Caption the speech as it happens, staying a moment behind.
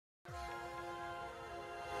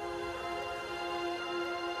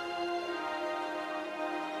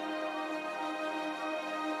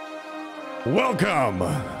Welcome,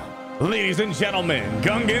 ladies and gentlemen,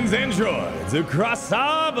 Gungans and droids across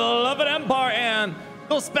our beloved empire and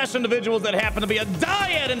those special individuals that happen to be a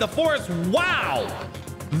dyad in the force. Wow,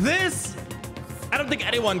 this, I don't think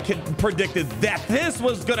anyone predicted that this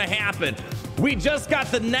was gonna happen. We just got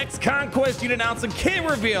the next Conquest unit announced and kit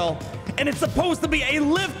reveal, and it's supposed to be a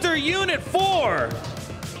lifter unit for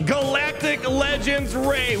Galactic Legends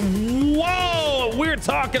Rey. Whoa, we're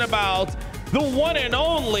talking about the one and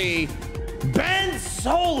only Ben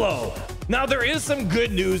Solo. Now, there is some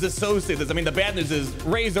good news associated with this. I mean, the bad news is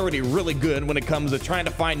Rey's already really good when it comes to trying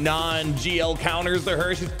to find non-GL counters to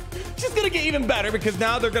her. She's gonna get even better because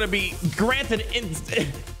now they're gonna be granted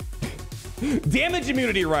damage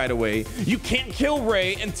immunity right away. You can't kill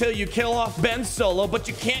Rey until you kill off Ben Solo, but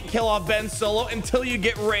you can't kill off Ben Solo until you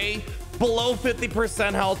get Rey below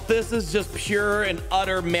 50% health. This is just pure and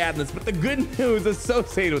utter madness. But the good news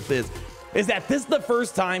associated with this is that this is the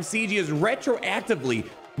first time CG is retroactively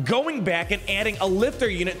going back and adding a lifter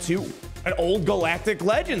unit to an old Galactic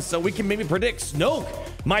Legends. So we can maybe predict Snoke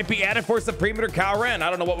might be added for Supreme Leader Kylo Ren. I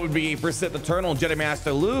don't know what would be for Sith Eternal and Jedi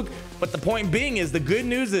Master Luke, but the point being is the good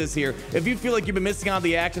news is here, if you feel like you've been missing out on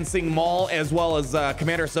the action seeing Maul as well as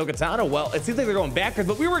Commander Ahsoka Tano, well, it seems like they're going backwards,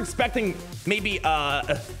 but we were expecting maybe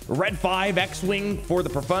Red 5 X-Wing for the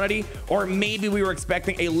Profundity, or maybe we were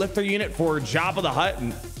expecting a lifter unit for Jabba the Hutt.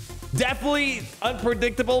 And definitely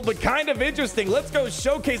unpredictable, but kind of interesting. Let's go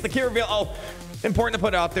showcase the key reveal. Oh, important to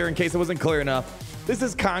put out there in case it wasn't clear enough. This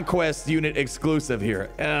is Conquest unit exclusive here.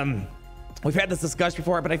 We've had this discussion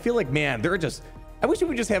before, but I feel like, man, I wish we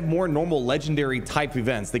would just have more normal legendary type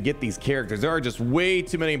events that get these characters. There are just way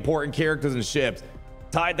too many important characters and ships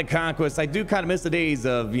tied to Conquest. I do kind of miss the days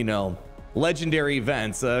of, legendary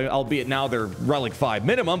events, albeit now they're Relic 5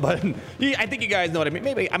 minimum, but I think you guys know what I mean.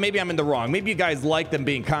 Maybe I'm in the wrong. Maybe you guys like them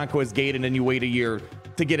being Conquest gated and then you wait a year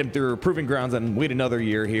to get him through Proving Grounds and wait another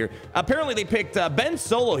year here. Apparently they picked Ben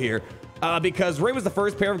Solo here because Rey was the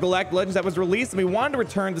first pair of Galactic Legends that was released, and we wanted to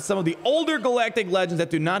return to some of the older Galactic Legends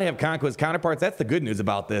that do not have Conquest counterparts. That's the good news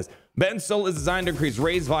about this. Ben Solo is designed to increase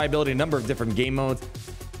Rey's viability in a number of different game modes.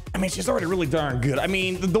 I mean, she's already really darn good. I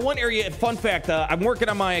mean, the one area, fun fact, I'm working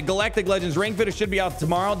on my Galactic Legends rank video, should be out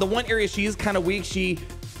tomorrow. The one area she is kind of weak,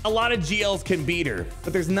 a lot of GLs can beat her,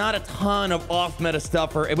 but there's not a ton of off-meta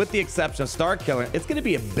stuff for her, with the exception of Starkiller. It's going to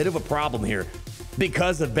be a bit of a problem here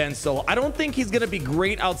because of Ben Solo. I don't think he's going to be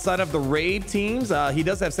great outside of the raid teams. He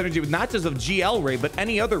does have synergy with not just of GL Rey, but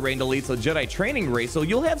any other raid elite, so Jedi Training Rey. So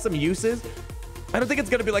you'll have some uses. I don't think it's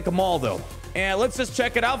going to be like a Maul, though. And let's just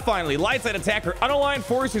check it out finally. Light Side Attacker, Unaligned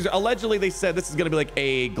Force User. Allegedly, they said this is going to be like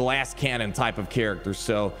a glass cannon type of character.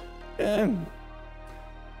 So,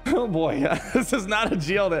 oh boy, this is not a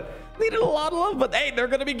GL that needed a lot of love, but hey, they're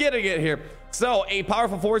going to be getting it here. So, a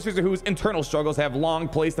powerful Force User whose internal struggles have long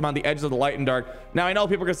placed them on the edges of the light and dark. Now, I know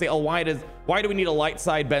people are going to say, oh, why do we need a light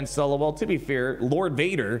side Ben Solo? Well, to be fair, Lord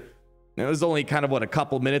Vader, it was only kind of, a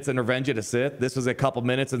couple minutes in Revenge of the Sith. This was a couple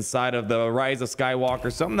minutes inside of the Rise of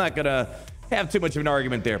Skywalker, so I'm not going to have too much of an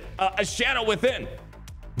argument there. A Shadow Within.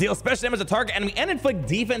 Deals special damage to target enemy and inflict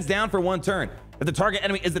defense down for 1 turn. If the target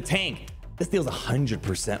enemy is the tank, this deals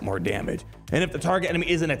 100% more damage. And if the target enemy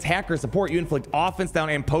is an attacker support, you inflict offense down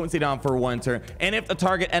and potency down for 1 turn. And if the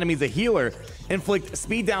target enemy is a healer, inflict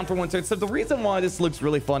speed down for 1 turn. So the reason why this looks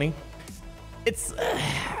really funny,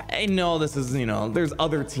 I know this is, there's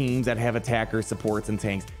other teams that have attackers, supports, and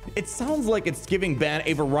tanks. It sounds like it's giving Ben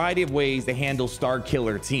a variety of ways to handle Star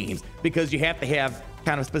Killer teams, because you have to have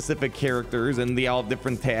kind of specific characters and they all have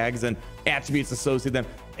different tags and attributes associated with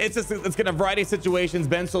them. It's gonna variety of situations.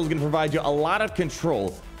 Ben Solo's gonna provide you a lot of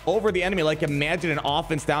control over the enemy. Like, imagine an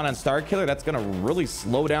offense down on Star Killer, that's gonna really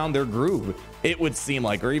slow down their groove, it would seem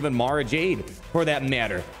like, or even Mara Jade for that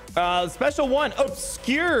matter. Special one,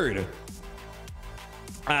 Obscured.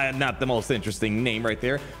 Not the most interesting name right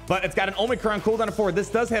there, but it's got an Omicron cooldown of 4. This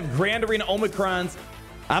does have Grand Arena Omicrons.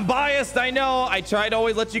 I'm biased, I know. I try to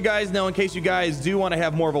always let you guys know in case you guys do want to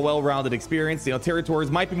have more of a well-rounded experience. Territories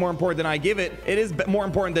might be more important than I give it. It is more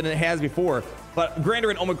important than it has before, but Grand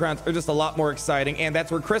Arena Omicrons are just a lot more exciting, and that's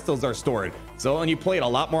where crystals are stored. So, and you play it a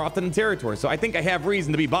lot more often in territory. So I think I have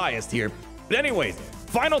reason to be biased here. But anyways,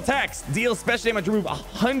 Final Text deals special damage, remove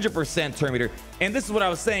 100% turn meter. And this is what I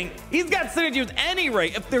was saying. He's got synergy with any Rey.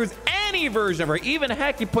 If there's any version of her, even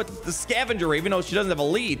heck, you put the Scavenger Rey, even though she doesn't have a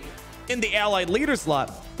lead, in the allied leader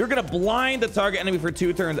slot, you're going to blind the target enemy for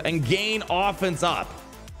 2 turns and gain offense up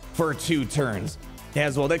for 2 turns.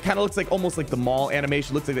 as well. That kind of looks like almost like the mall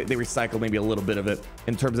animation. Looks like they recycled maybe a little bit of it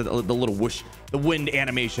in terms of the little whoosh, the wind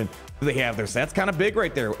animation that they have there. So that's kind of big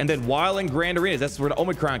right there. And then while in Grand Arenas, that's where the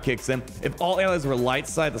Omicron kicks in. If all allies were light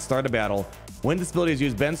side at the start of battle, when this ability is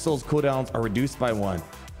used, Ben Soul's cooldowns are reduced by 1.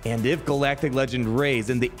 And if Galactic Legend Rey is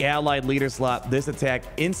in the allied leader slot, this attack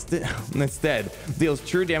instead deals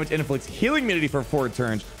true damage and inflicts healing immunity for 4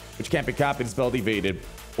 turns, which can't be copied, spelled, evaded,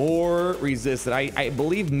 or resisted. I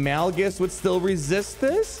believe Malgus would still resist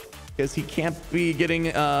this because he can't be getting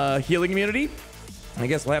healing immunity. I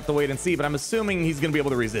guess we'll have to wait and see, but I'm assuming he's going to be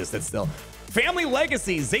able to resist it still. Family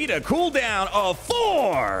Legacy Zeta cooldown of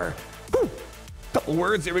 4. Whew. Couple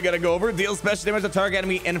words here we got to go over. Deal special damage to target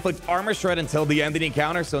enemy and inflict armor shred until the end of the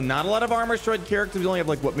encounter. So not a lot of armor shred characters. We only have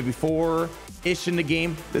like what, maybe 4-ish in the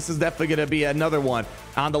game. This is definitely going to be another one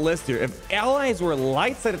on the list here. If allies were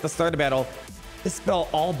light side at the start of battle, dispel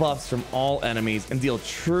all buffs from all enemies and deal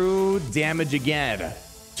true damage again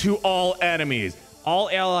to all enemies. All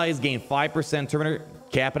allies gain 5% Terminator,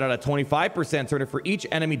 capping out at 25% Terminator for each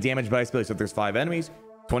enemy damaged by ability. So if there's 5 enemies,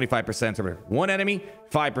 25% Terminator. 1 enemy,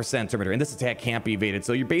 5% Terminator. And this attack can't be evaded.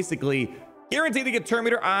 So you're basically guaranteed to get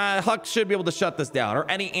Terminator. Huck should be able to shut this down. Or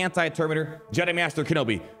any anti-Terminator, Jedi Master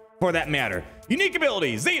Kenobi, for that matter. Unique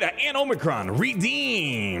ability, Zeta and Omicron,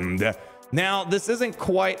 redeemed. Now, this isn't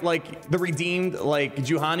quite like the redeemed, like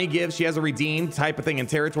Juhani gives. She has a redeemed type of thing in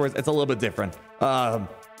territories. It's a little bit different.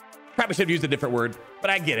 Probably should have used a different word, but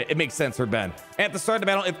I get it. It makes sense for Ben. At the start of the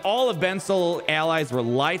battle, if all of Ben's solo allies were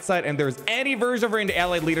light side and there's any version of her into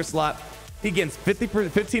allied leader slot, he gains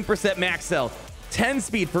 15% max health, 10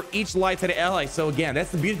 speed for each light side ally. So again,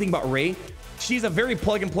 that's the beauty thing about Rey. She's a very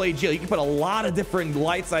plug and play GL. You can put a lot of different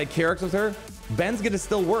light side characters with her. Ben's gonna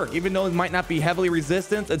still work, even though it might not be heavily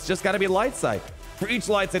resistant. It's just gotta be light side. For each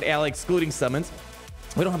light side ally, excluding summons.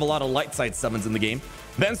 We don't have a lot of light side summons in the game.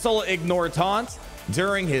 Ben Solo ignore taunt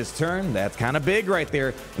during his turn. That's kind of big right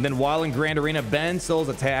there. And then while in Grand Arena, Ben Solo's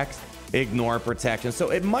attacks ignore protection.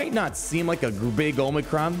 So it might not seem like a big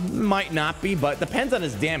Omicron. Might not be, but depends on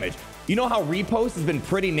his damage. You know how repost has been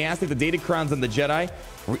pretty nasty, the Datacrons and the Jedi?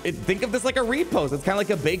 Think of this like a repost. It's kind of like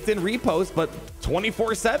a baked-in repost, but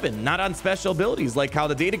 24/7, not on special abilities like how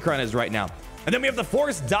the Datacron is right now. And then we have the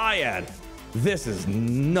Force Dyad. This is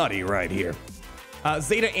nutty right here.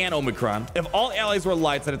 Zeta and Omicron. If all allies were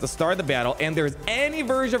light side at the start of the battle, and there's any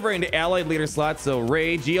version of Rey into allied leader slots, so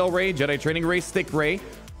Rey, GL Rey, Jedi Training Rey, Stick Rey,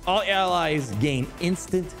 all allies gain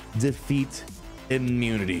instant defeat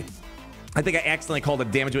immunity. I think I accidentally called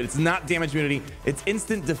it damage immunity. It's not damage immunity, it's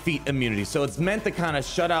instant defeat immunity. So it's meant to kind of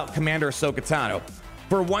shut out Commander Ahsoka Tano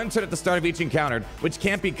for 1 turn at the start of each encounter, which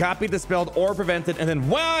can't be copied, dispelled, or prevented. And then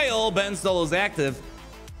while Ben Solo is active,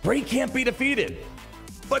 Rey can't be defeated.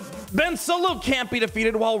 But Ben Solo can't be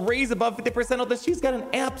defeated while Rey's above 50% health. She's got an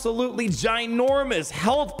absolutely ginormous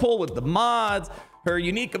health pool with the mods, her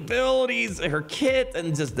unique abilities, her kit,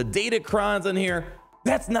 and just the Datacrons in here.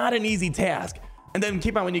 That's not an easy task. And then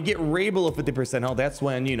keep on, when you get Rey below 50% health, that's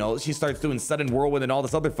when, you know, she starts doing sudden whirlwind and all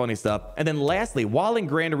this other funny stuff. And then lastly, while in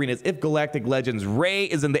Grand Arenas, if Galactic Legends Rey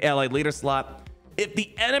is in the allied leader slot, if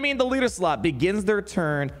the enemy in the leader slot begins their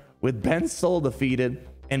turn with Ben Solo defeated,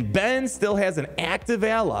 and Ben still has an active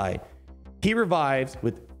ally, he revives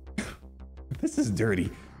with, this is dirty,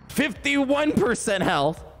 51%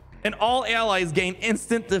 health, and all allies gain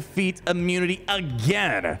instant defeat immunity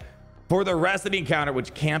again for the rest of the encounter,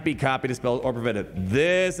 which can't be copied, dispelled, or prevented.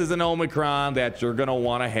 This is an Omicron that you're gonna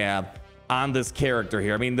wanna have on this character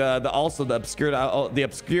here. I mean, also the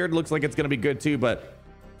obscured looks like it's gonna be good too, but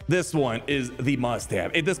this one is the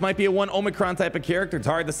must-have. This might be a one Omicron type of character. It's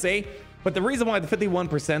hard to say, but the reason why the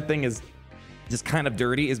 51% thing is just kind of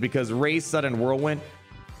dirty is because Rey's sudden whirlwind,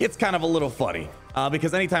 it's kind of a little funny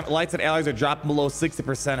because anytime lights and allies are dropping below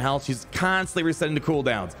 60% health, she's constantly resetting the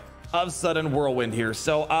cooldowns of sudden whirlwind here.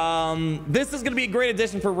 So this is going to be a great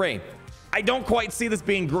addition for Rey. I don't quite see this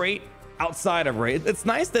being great outside of Rey. It's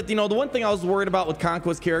nice that, you know, the one thing I was worried about with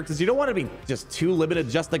Conquest characters, you don't want to be just too limited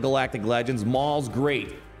just to Galactic Legends. Maul's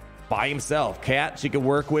great by himself. Cat, she could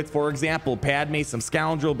work with, for example, Padme, some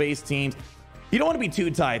Scoundrel-based teams. You don't want to be too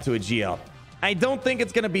tied to a GL. I don't think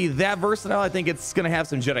it's going to be that versatile. I think it's going to have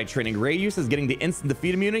some Jedi Training Rey uses, getting the instant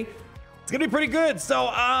defeat immunity. It's going to be pretty good. So,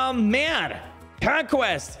 man,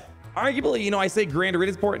 Conquest. Arguably, you know, I say Grand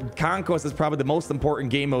Arena is important. Conquest is probably the most important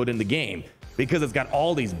game mode in the game because it's got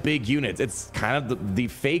all these big units. It's kind of the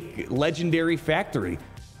fake legendary factory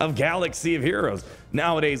of Galaxy of Heroes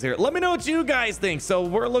nowadays here. Let me know what you guys think. So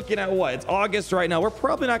we're looking at what? It's August right now. We're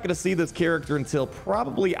probably not going to see this character until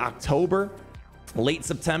probably October, late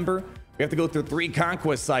September. We have to go through 3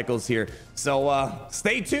 conquest cycles here. So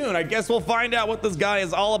stay tuned. I guess we'll find out what this guy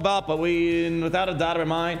is all about. But without a doubt in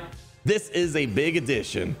my mind, this is a big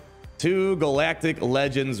addition to Galactic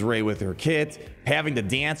Legends Rey with her kit. Having to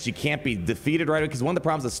dance, she can't be defeated right away. Because one of the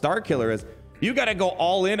problems with Star Killer is you got to go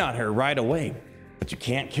all in on her right away. But you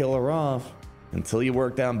can't kill her off until you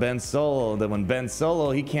work down Ben Solo. Then when Ben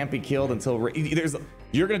Solo, he can't be killed until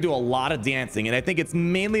you're going to do a lot of dancing. And I think it's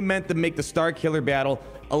mainly meant to make the Star Killer battle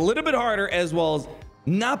a little bit harder, as well as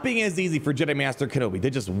not being as easy for Jedi Master Kenobi. They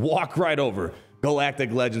just walk right over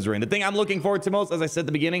Galactic Legends Rey. And the thing I'm looking forward to most, as I said at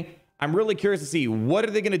the beginning, I'm really curious to see what are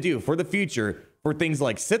they going to do for the future for things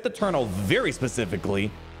like Sith Eternal very specifically.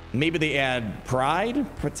 Maybe they add Pride,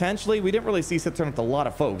 potentially. We didn't really see Sith Eternal with a lot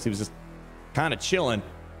of folks. He was just kind of chilling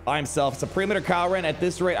by himself. Supreme Leader Kylo Ren, at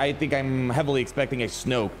this rate, I think I'm heavily expecting a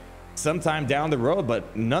Snoke sometime down the road.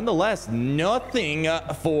 But nonetheless, nothing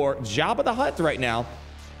for Jabba the Hutt right now.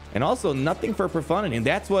 And also nothing for Profundity. And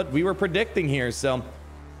that's what we were predicting here. So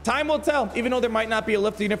time will tell. Even though there might not be a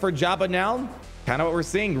lift unit for Jabba now, kind of what we're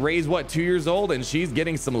seeing. Rey's what, 2 years old, and she's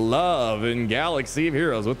getting some love in Galaxy of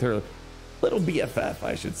Heroes with her little BFF,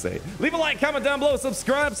 I should say. Leave a like, comment down below,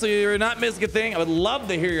 subscribe so you're not missing a thing. I would love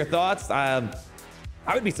to hear your thoughts. I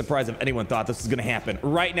would be surprised if anyone thought this was going to happen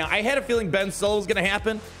right now. I had a feeling Ben Solo was going to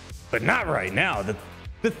happen, but not right now.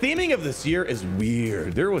 The theming of this year is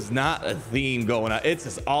weird. There was not a theme going on. It's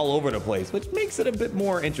just all over the place, which makes it a bit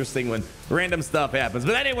more interesting when random stuff happens.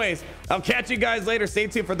 But anyways, I'll catch you guys later. Stay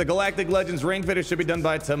tuned for the Galactic Legends ring fit. It should be done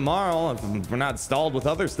by tomorrow if we're not stalled with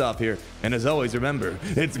other stuff here. And as always, remember,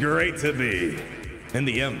 it's great to be in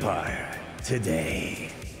the Empire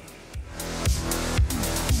today.